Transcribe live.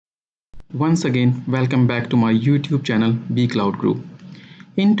Once again, welcome back to my YouTube channel bCloud Group.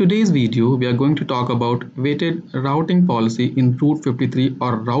 In today's video, we are going to talk about weighted routing policy in Route 53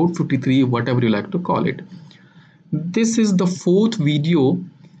 or Route 53, whatever you like to call it. This is the fourth video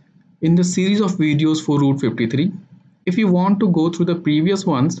in the series of videos for Route 53. If you want to go through the previous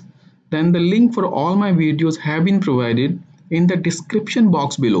ones, then the link for all my videos have been provided in the description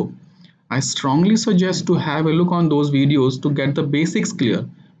box below. I strongly suggest to have a look on those videos to get the basics clear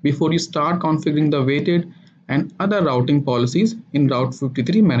before you start configuring the weighted and other routing policies in Route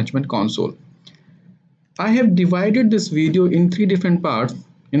 53 Management Console. I have divided this video in three different parts.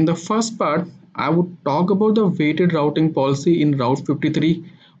 In the first part, I would talk about the weighted routing policy in Route 53,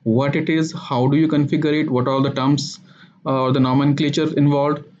 what it is, how do you configure it, what are the terms or the nomenclature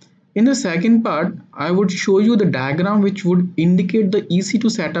involved. In the second part, I would show you the diagram which would indicate the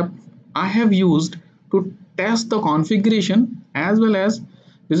EC2 setup I have used to test the configuration, as well as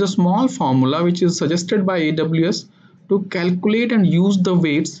there is a small formula which is suggested by AWS to calculate and use the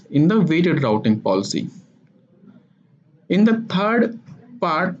weights in the weighted routing policy. In the third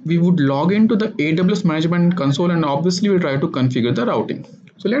part, we would log into the AWS Management Console and obviously we try to configure the routing.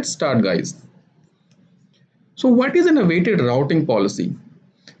 So let's start, guys. So what is a weighted routing policy?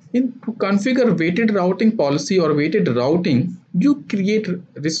 To configure weighted routing policy or weighted routing, you create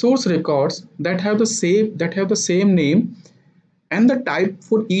resource records that have the same name and the type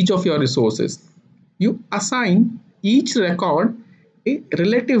for each of your resources. You assign each record a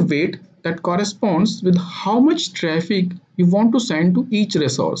relative weight that corresponds with how much traffic you want to send to each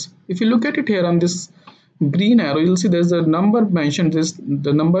resource. If you look at it here on this green arrow, you'll see there's a number mentioned,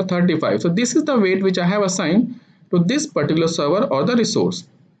 the number 35. So this is the weight which I have assigned to this particular server or the resource.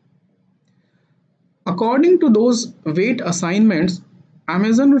 According to those weight assignments,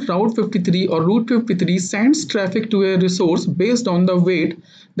 Amazon Route 53 or Route 53 sends traffic to a resource based on the weight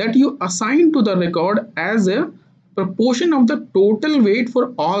that you assign to the record as a proportion of the total weight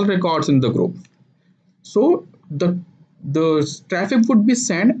for all records in the group. So the traffic would be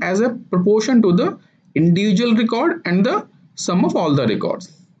sent as a proportion to the individual record and the sum of all the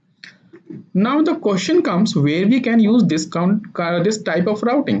records. Now the question comes where we can use this type of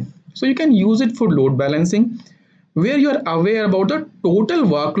routing. So you can use it for load balancing, where you are aware about the total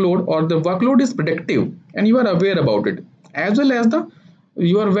workload or the workload is predictive and you are aware about it, as well as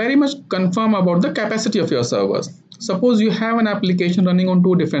you are very much confirm about the capacity of your servers. Suppose you have an application running on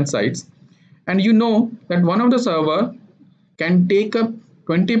two different sites and you know that one of the server can take up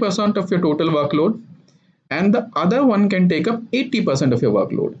 20% of your total workload and the other one can take up 80% of your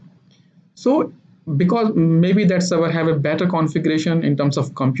workload. So because maybe that server have a better configuration in terms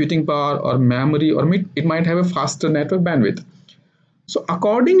of computing power or memory, or it might have a faster network bandwidth. So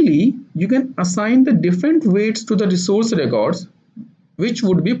accordingly, you can assign the different weights to the resource records, which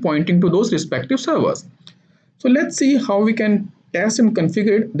would be pointing to those respective servers. So let's see how we can test and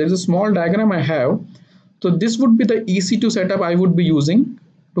configure it. There is a small diagram I have. So this would be the EC2 setup I would be using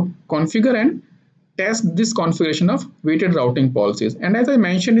to configure and test this configuration of weighted routing policies. And as I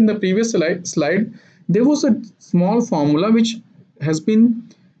mentioned in the previous slide, there was a small formula which has been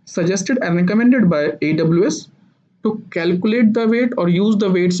suggested and recommended by AWS to calculate the weight or use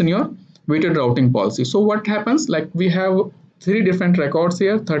the weights in your weighted routing policy. So what happens, like we have three different records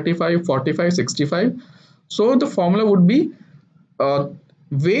here, 35, 45, 65. So the formula would be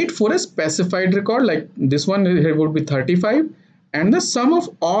weight for a specified record, like this one here would be 35, and the sum of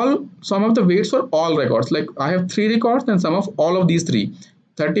the weights for all records. Like I have three records and sum of all of these three,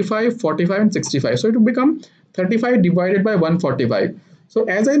 35, 45 and 65. So it will become 35 divided by 145. So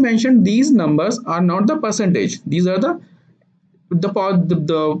as I mentioned, these numbers are not the percentage. These are the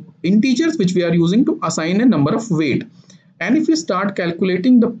integers which we are using to assign a number of weight. And if we start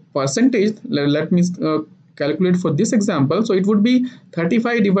calculating the percentage, let me calculate for this example. So it would be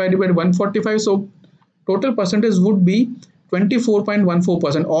 35 divided by 145. So total percentage would be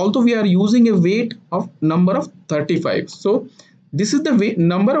 24.14%, although we are using a weight of number of 35. So this is the weight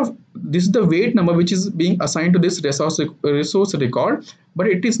number which is being assigned to this resource record, but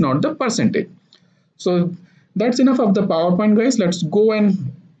it is not the percentage. So that's enough of the PowerPoint, guys. Let's go and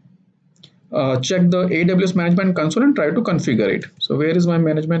check the AWS Management Console and try to configure it. So where is my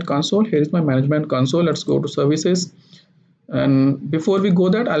Management Console? Here is my Management Console. Let's go to Services, and before we go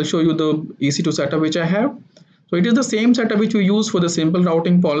that, I'll show you the EC2 setup which I have. So it is the same setup which we use for the simple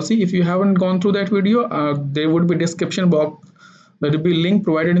routing policy. If you haven't gone through that video, there would be description box. There will be link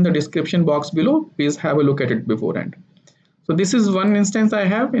provided in the description box below. Please have a look at it beforehand. So this is one instance I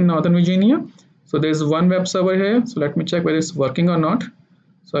have in Northern Virginia. So there is one web server here. So let me check whether it's working or not.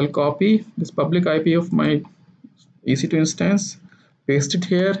 So I'll copy this public IP of my EC2 instance. paste it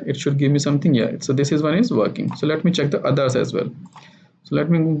here, it should give me something. Yeah, so this is one is working. So let me check the others as well. So let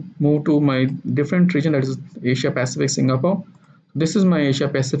me move to my different region, that is Asia Pacific Singapore. This is my Asia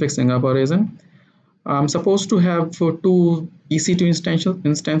Pacific Singapore region. I'm supposed to have two EC2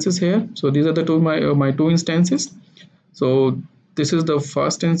 instances here. So these are the my two instances. So this is the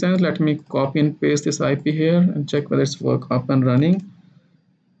first instance. Let me copy and paste this IP here and check whether it's up and running,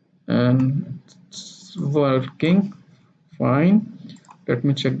 and it's working fine. Let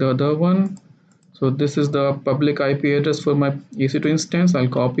me check the other one. So this is the public IP address for my EC2 instance. I'll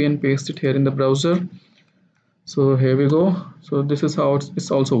copy and paste it here in the browser. So here we go. So this is how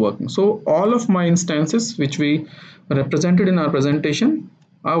it's also working. So all of my instances which we represented in our presentation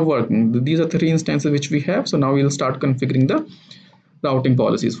are working. These are three instances which we have. So now we'll start configuring the routing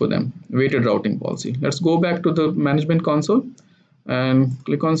policies for them, weighted routing policy. Let's go back to the management console and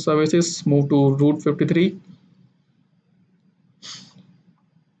click on services, move to Route 53.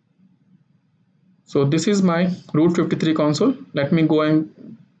 So this is my Route 53 console. Let me go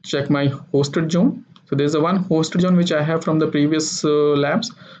and check my hosted zone. So there's a one hosted zone which I have from the previous labs,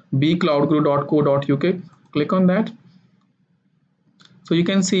 bcloudguru.co.uk. Click on that. So you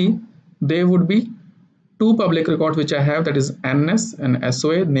can see there would be two public records which I have, that is NS and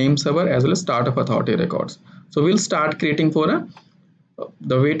SOA, name server, as well as start of authority records. So we'll start creating for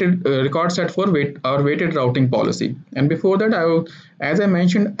the weighted record set for our weighted routing policy. And before that, as I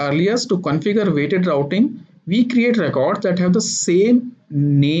mentioned earlier, to configure weighted routing, we create records that have the same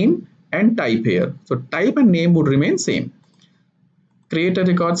name and type here. So type and name would remain same. Create a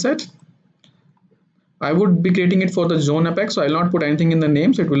record set. I would be creating it for the zone apex, so I'll not put anything in the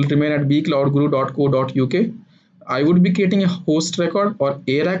name, so it will remain at bcloudguru.co.uk. I would be creating a host record or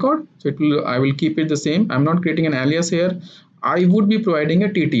a record, so I will keep it the same. I'm not creating an alias here. I would be providing a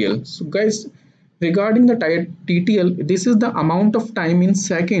TTL. So guys, regarding the TTL, this is the amount of time in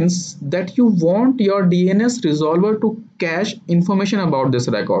seconds that you want your DNS resolver to cache information about this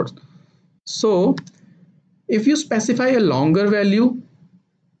record. So if you specify a longer value,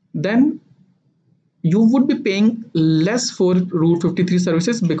 then you would be paying less for Route 53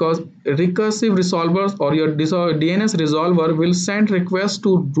 services, because recursive resolvers or your DNS resolver will send requests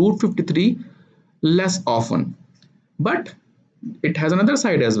to Route 53 less often. But it has another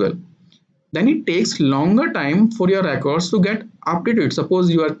side as well. Then it takes longer time for your records to get updated. Suppose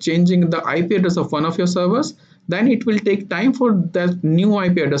you are changing the IP address of one of your servers, then it will take time for that new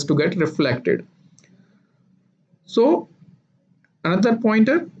IP address to get reflected. So another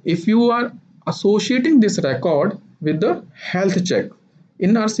pointer, if you are associating this record with the health check.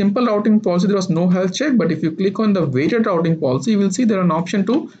 In our simple routing policy, there was no health check, but if you click on the weighted routing policy, you will see there is an option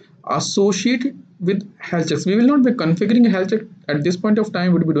to associate it with health checks. We will not be configuring a health check at this point of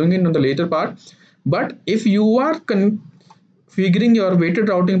time, we will be doing it on the later part. But if you are configuring your weighted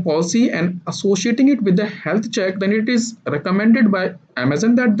routing policy and associating it with the health check, then it is recommended by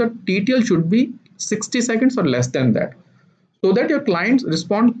Amazon that the TTL should be 60 seconds or less than that, so that your clients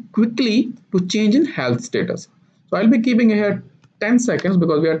respond quickly to change in health status. So I'll be keeping here 10 seconds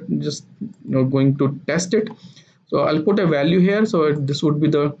because we are just going to test it. So I'll put a value here. So this would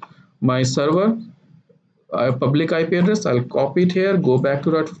be my server public IP address. I'll copy it here, go back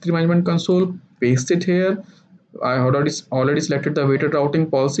to Route 53 management console, paste it here. I already selected the weighted routing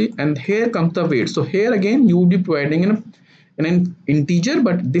policy, and here comes the weight. So here again you will be providing in an integer,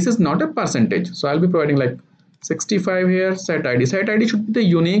 but this is not a percentage. So I'll be providing like 65 here. Set ID should be the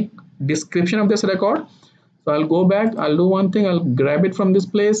unique description of this record. So I'll go back, I'll do one thing, I'll grab it from this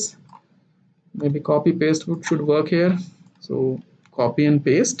place, maybe copy paste should work here. So copy and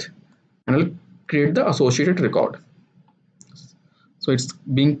paste, and I'll create the associated record. So it's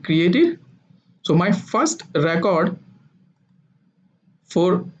being created. So my first record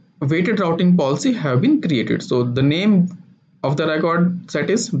for weighted routing policy have been created. So the name of the record set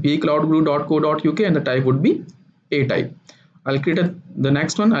is bcloudguru.co.uk and the type would be a type. I'll create the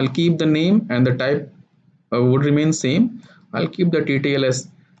next one. I'll keep the name and the type would remain same. I'll keep the TTL as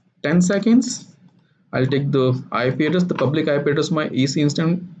 10 seconds. I'll take the IP address, the public IP address, my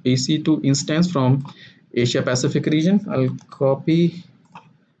EC2 instance from Asia Pacific region. I'll copy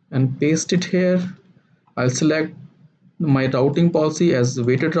and paste it here. I'll select my routing policy as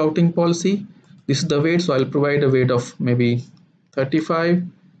weighted routing policy. This is the weight, so I'll provide a weight of maybe 35.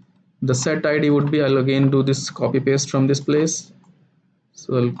 The set ID would be, I'll again do this copy paste from this place.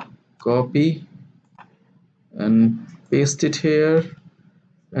 So I'll copy and paste it here,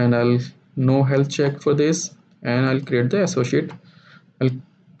 and I'll no health check for this, and I'll create the associate. I'll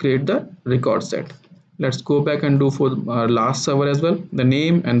create the record set. Let's go back and do for our last server as well. The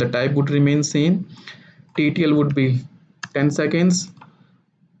name and the type would remain same. TTL would be 10 seconds.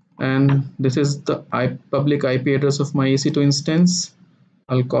 And this is the public IP address of my EC2 instance.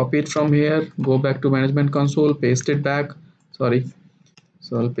 I'll copy it from here, go back to management console, paste it back. Sorry.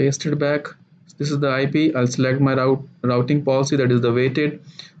 So I'll paste it back. This is the IP. I'll select my routing policy, that is the weighted.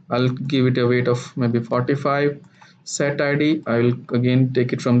 I'll give it a weight of maybe 45. Set ID, I will again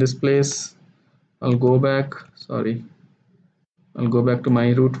take it from this place. I'll go back. Sorry. I'll go back to my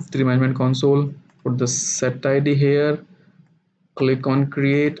Route53 management console. Put the set ID here. Click on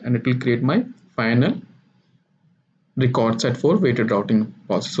create, and it will create my final record set for weighted routing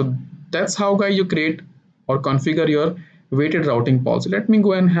policy. So that's how guys you create or configure your weighted routing policy. Let me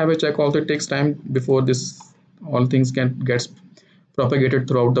go and have a check. Also, it takes time before this all things gets propagated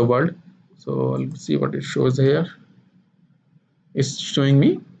throughout the world. So I'll see what it shows here. It's showing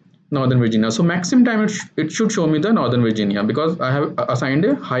me Northern Virginia. So maximum time it should show me the Northern Virginia because I have assigned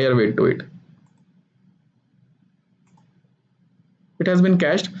a higher weight to it. It has been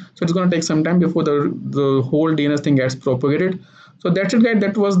cached, so it's going to take some time before the whole DNS thing gets propagated. So that's it guys,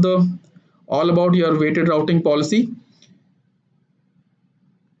 that was the all about your weighted routing policy.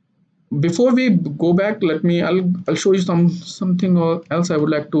 Before we go back, I'll show you something else I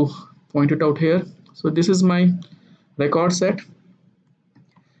would like to point it out here. So this is my record set.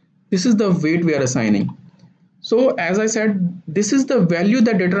 This is the weight we are assigning. So as I said, this is the value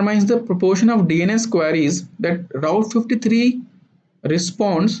that determines the proportion of DNS queries that Route 53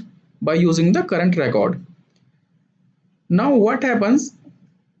 responds by using the current record. Now what happens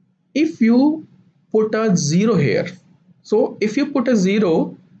if you put a 0 here? So if you put a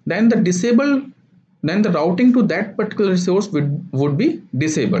 0, then the routing to that particular resource would be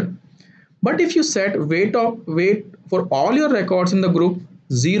disabled. But if you set weight for all your records in the group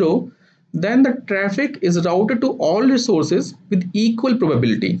 0, then the traffic is routed to all resources with equal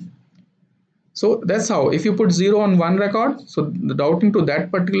probability. So that's how, if you put 0 on one record, so the routing to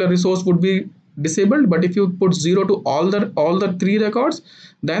that particular resource would be disabled. But if you put 0 to all the 3 records,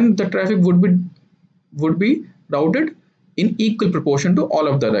 then the traffic would be routed in equal proportion to all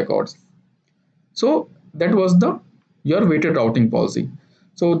of the records. So that was your weighted routing policy.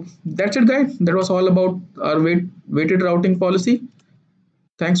 So that's it guys, that was all about our weighted routing policy.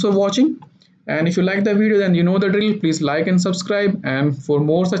 Thanks for watching. And if you like the video, then you know the drill. Please like and subscribe. And for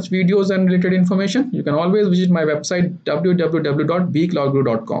more such videos and related information, you can always visit my website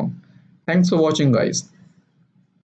www.bcloudguru.com. Thanks for watching guys.